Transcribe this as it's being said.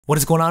What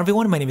is going on,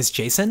 everyone? My name is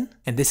Jason,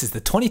 and this is the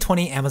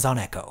 2020 Amazon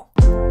Echo.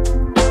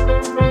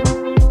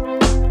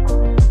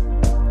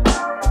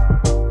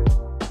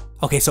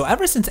 Okay, so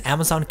ever since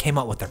Amazon came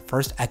out with their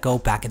first Echo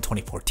back in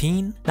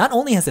 2014, not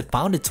only has it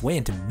found its way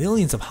into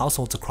millions of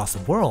households across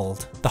the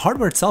world, the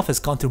hardware itself has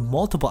gone through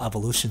multiple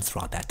evolutions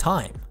throughout that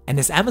time. And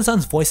as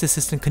Amazon's voice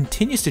assistant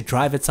continues to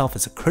drive itself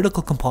as a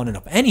critical component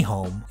of any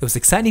home, it was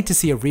exciting to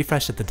see a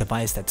refresh of the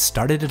device that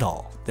started it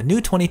all, the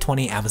new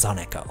 2020 Amazon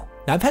Echo.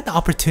 Now, I've had the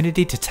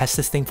opportunity to test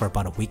this thing for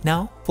about a week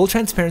now. Full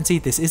transparency,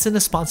 this isn't a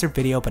sponsored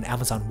video, but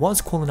Amazon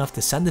was cool enough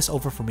to send this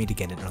over for me to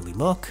get an early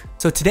look.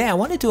 So today I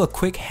want to do a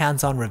quick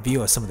hands-on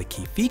review of some of the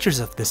key features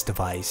of this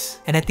device,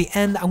 and at the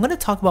end I'm going to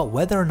talk about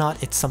whether or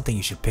not it's something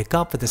you should pick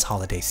up for this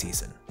holiday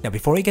season. Now,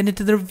 before we get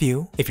into the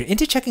review, if you're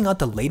into checking out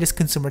the latest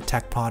consumer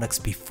tech products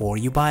before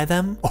you buy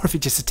them, or if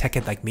you're just a tech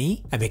head like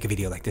me, I make a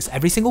video like this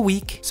every single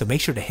week, so make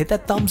sure to hit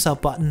that thumbs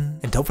up button,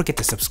 and don't forget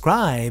to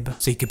subscribe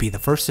so you can be the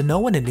first to know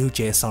when a new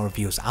JSL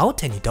review is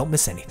out and you don't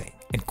miss anything.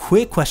 And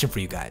quick question for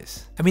you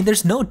guys. I mean,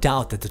 there's no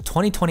doubt that the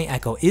 2020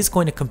 Echo is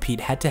going to compete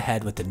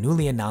head-to-head with the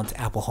newly announced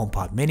Apple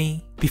HomePod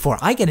Mini. Before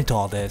I get into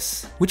all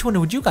this, which one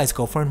would you guys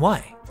go for and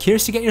why?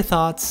 Curious to get your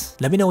thoughts.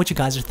 Let me know what you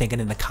guys are thinking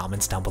in the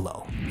comments down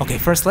below. Okay,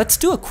 first let's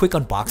do a quick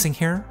unboxing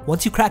here.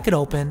 Once you crack it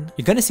open,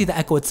 you're gonna see the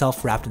Echo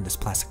itself wrapped in this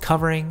plastic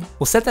covering.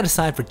 We'll set that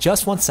aside for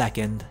just 1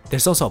 second.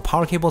 There's also a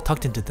power cable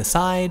tucked into the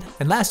side.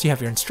 And last, you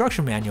have your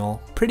instruction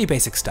manual. Pretty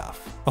basic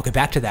stuff. Okay,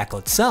 back to the Echo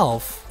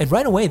itself. And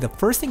right away, the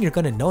first thing you're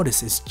gonna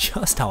notice is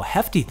just how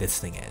hefty this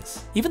thing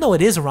is. Even though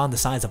it is around the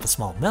size of a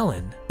small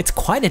melon, it's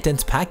quite a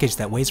dense package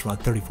that weighs around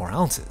 34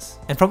 ounces.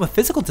 And from a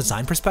physical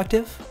design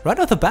perspective, right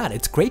off the bat,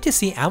 it's great to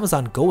see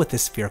Amazon go with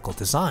this spherical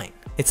design.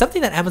 It's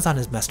something that Amazon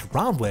has messed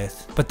around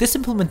with, but this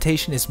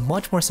implementation is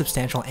much more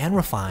substantial and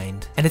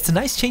refined, and it's a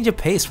nice change of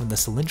pace from the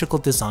cylindrical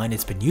design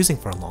it's been using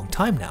for a long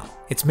time now.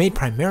 It's made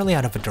primarily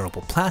out of a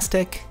durable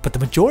plastic, but the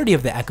majority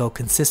of the Echo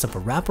consists of a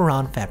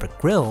wraparound fabric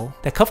grille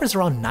that covers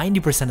around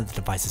 90% of the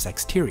device's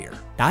exterior.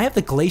 Now, I have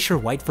the Glacier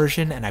White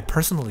version and I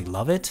personally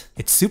love it.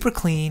 It's super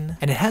clean,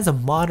 and it has a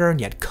modern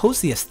yet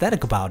cozy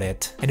aesthetic about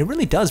it, and it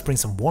really does bring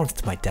some warmth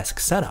to my desk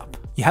setup.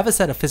 You have a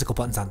set of physical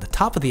buttons on the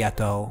top of the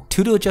Echo,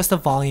 2 to adjust the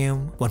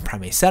volume, 1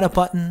 primary setup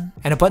button,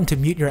 and a button to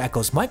mute your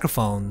Echo's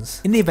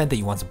microphones in the event that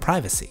you want some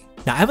privacy.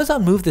 Now,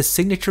 Amazon moved this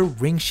signature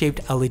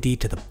ring-shaped LED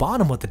to the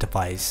bottom of the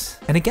device,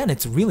 and again,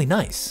 it's really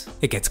nice.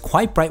 It gets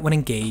quite bright when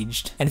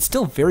engaged, and it's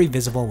still very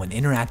visible when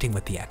interacting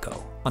with the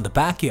Echo. On the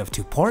back, you have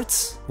 2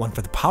 ports, one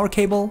for the power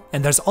cable,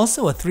 and there's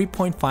also a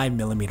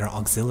 3.5mm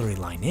auxiliary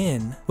line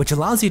in, which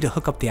allows you to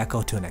hook up the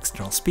Echo to an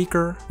external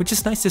speaker, which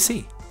is nice to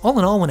see. All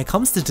in all, when it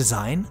comes to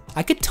design,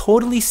 I could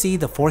totally see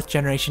the 4th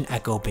generation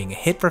Echo being a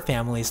hit for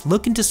families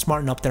looking to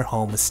smarten up their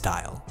home with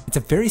style. It's a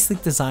very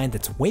sleek design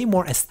that's way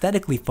more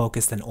aesthetically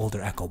focused than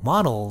older Echo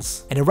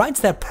models, and it rides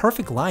that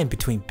perfect line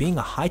between being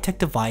a high-tech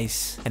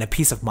device and a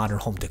piece of modern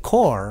home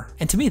decor,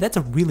 and to me that's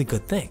a really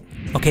good thing.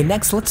 Okay,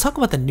 next let's talk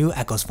about the new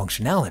Echo's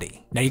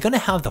functionality. Now, you're gonna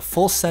have the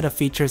full set of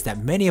features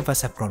that many of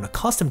us have grown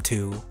accustomed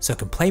to, so it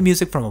can play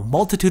music from a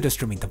multitude of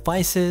streaming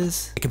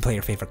devices, it can play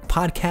your favorite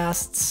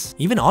podcasts,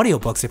 even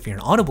audiobooks if you're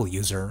an Audible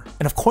user,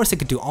 and of course it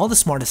can do all the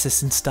smart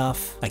assistant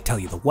stuff, like tell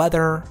you the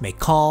weather, make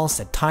calls,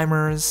 set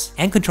timers,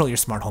 and control your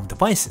smart home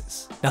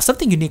devices. Now,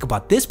 something unique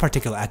about this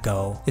particular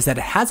Echo is that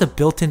it has a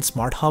built-in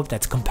smart hub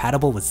that's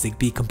compatible with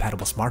Zigbee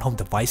compatible smart home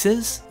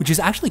devices, which is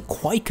actually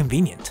quite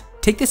convenient.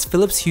 Take this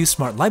Philips Hue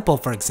smart light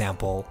bulb for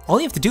example. All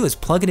you have to do is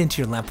plug it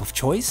into your lamp of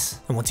choice,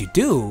 and once you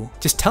do,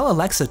 just tell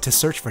Alexa to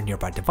search for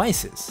nearby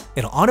devices.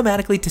 It'll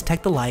automatically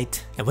detect the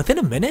light, and within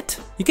a minute,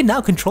 you can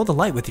now control the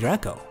light with your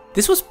Echo.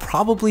 This was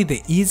probably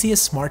the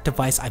easiest smart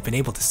device I've been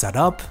able to set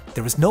up.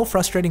 There was no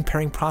frustrating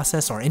pairing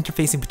process or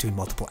interfacing between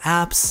multiple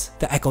apps.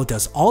 The Echo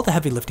does all the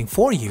heavy lifting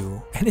for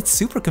you, and it's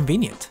super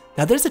convenient.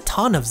 Now, there's a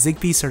ton of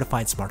Zigbee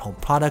certified smart home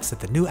products that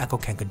the new Echo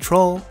can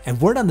control, and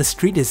word on the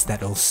street is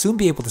that it'll soon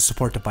be able to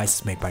support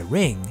devices made by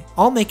Ring,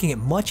 all making it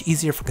much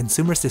easier for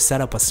consumers to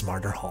set up a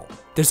smarter home.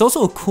 There's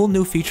also a cool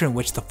new feature in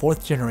which the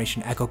 4th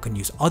generation Echo can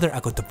use other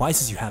Echo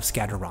devices you have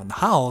scattered around the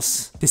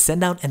house to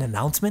send out an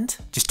announcement.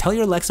 Just tell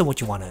your Alexa what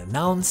you want to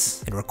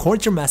announce, and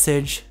record your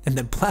message, and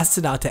then blast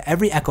it out to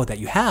every Echo that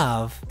you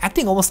have,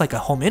 acting almost like a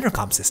home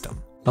intercom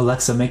system.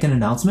 Alexa, make an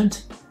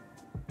announcement.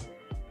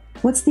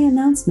 What's the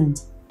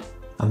announcement?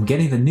 I'm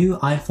getting the new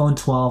iPhone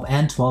 12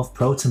 and 12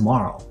 Pro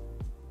tomorrow.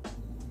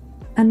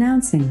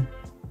 Announcing.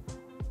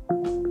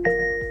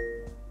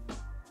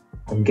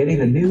 I'm getting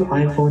the new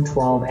iPhone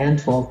 12 and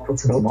 12 Pro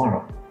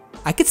tomorrow.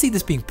 I could see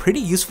this being pretty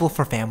useful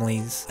for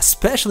families,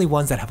 especially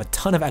ones that have a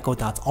ton of Echo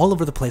dots all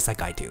over the place like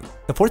I do.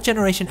 The 4th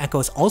generation Echo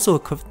is also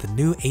equipped with the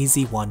new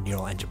AZ1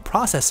 neural engine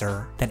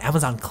processor that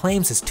Amazon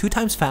claims is 2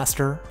 times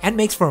faster and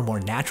makes for a more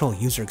natural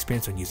user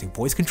experience when using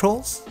voice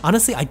controls.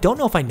 Honestly, I don't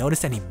know if I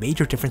noticed any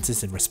major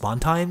differences in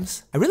response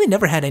times. I really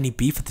never had any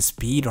beef with the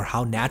speed or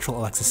how natural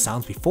Alexa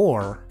sounds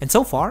before, and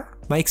so far,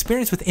 my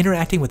experience with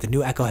interacting with the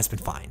new Echo has been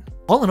fine.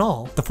 All in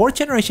all, the 4th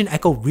generation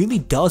Echo really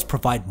does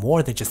provide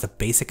more than just a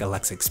basic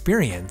Alexa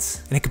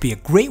experience, and it could be a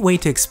great way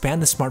to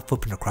expand the smart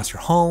footprint across your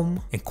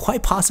home, and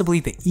quite possibly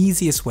the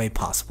easiest way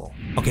possible.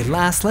 Okay,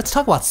 last, let's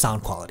talk about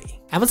sound quality.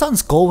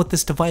 Amazon's goal with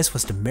this device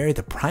was to marry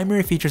the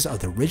primary features of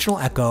the original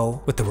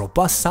Echo with the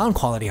robust sound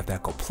quality of the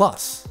Echo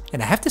Plus.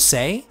 And I have to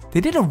say,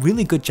 they did a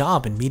really good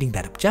job in meeting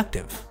that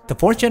objective. The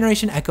 4th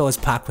generation Echo is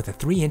packed with a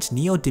 3-inch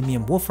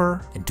neodymium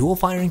woofer and dual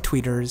firing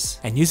tweeters,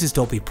 and uses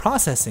Dolby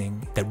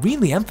processing that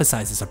really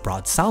emphasizes a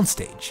broad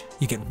soundstage.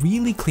 You get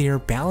really clear,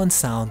 balanced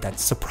sound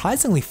that's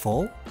surprisingly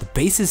full, the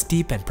bass is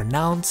deep and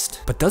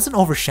pronounced, but doesn't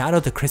overshadow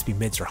the crispy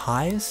mids or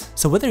highs.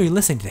 So whether you're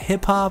listening to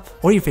hip hop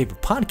or your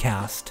favorite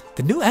podcast,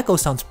 the new Echo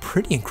sounds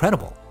pretty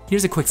incredible.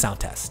 Here's a quick sound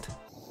test.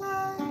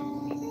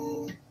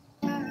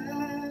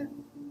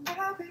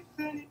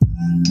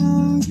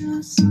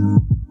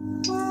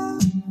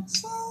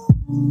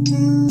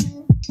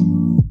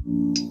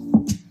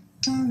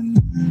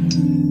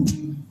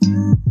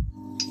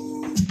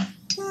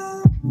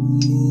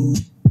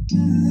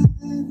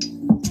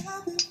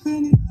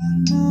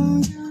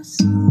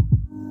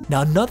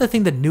 Now another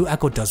thing the new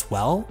Echo does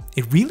well,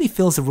 it really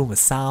fills the room with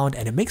sound,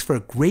 and it makes for a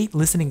great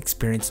listening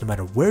experience no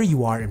matter where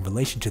you are in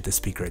relation to the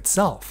speaker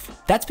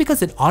itself. That's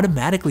because it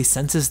automatically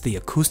senses the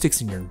acoustics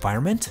in your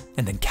environment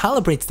and then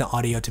calibrates the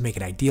audio to make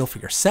it ideal for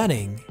your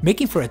setting,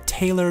 making for a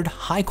tailored,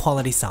 high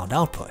quality sound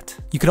output.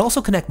 You could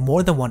also connect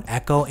more than one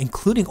Echo,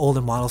 including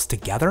older models,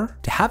 together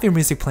to have your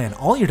music play on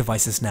all your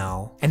devices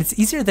now, and it's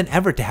easier than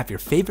ever to have your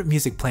favorite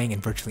music playing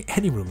in virtually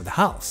any room in the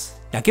house.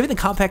 Now, given the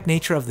compact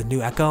nature of the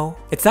new Echo,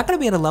 it's not going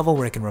to be at a level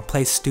where it can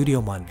replace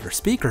studio monitor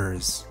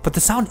speakers, but the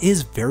sound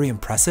is very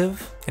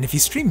impressive, and if you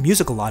stream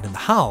music a lot in the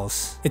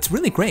house, it's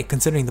really great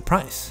considering the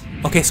price.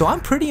 Okay, so I'm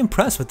pretty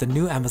impressed with the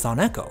new Amazon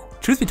Echo.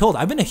 Truth be told,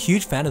 I've been a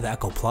huge fan of the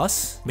Echo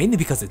Plus, mainly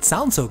because it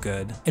sounds so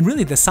good, and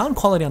really the sound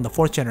quality on the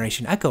 4th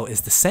generation Echo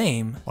is the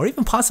same, or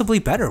even possibly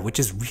better, which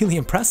is really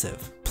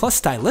impressive. Plus,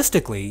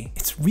 stylistically,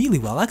 it's really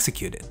well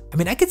executed. I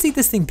mean, I could see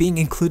this thing being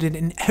included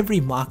in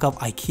every mock-up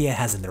IKEA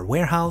has in their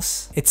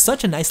warehouse. It's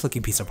such a nice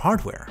looking piece of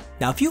hardware.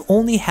 Now, if you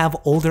only have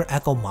older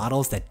Echo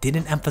models that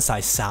didn't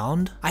emphasize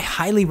sound, I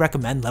highly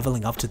recommend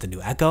leveling up to the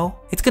new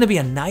Echo. It's going to be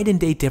a night and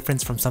day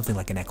difference from something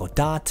like an Echo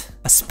Dot,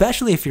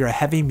 especially if you're a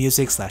heavy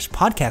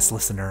music/podcast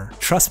listener.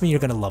 Trust me, you're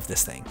going to love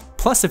this thing.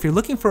 Plus, if you're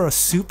looking for a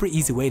super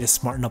easy way to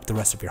smarten up the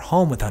rest of your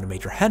home without a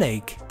major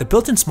headache, the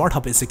built-in Smart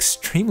Hub is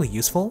extremely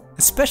useful,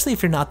 especially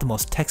if you're not the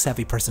most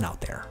tech-savvy person out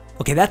there.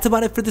 Okay, that's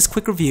about it for this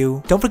quick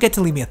review. Don't forget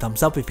to leave me a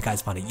thumbs up if you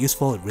guys found it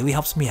useful, it really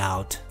helps me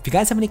out. If you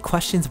guys have any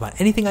questions about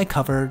anything I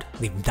covered,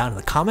 leave them down in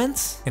the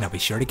comments, and I'll be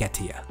sure to get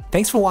to you.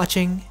 Thanks for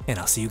watching, and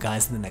I'll see you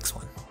guys in the next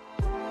one.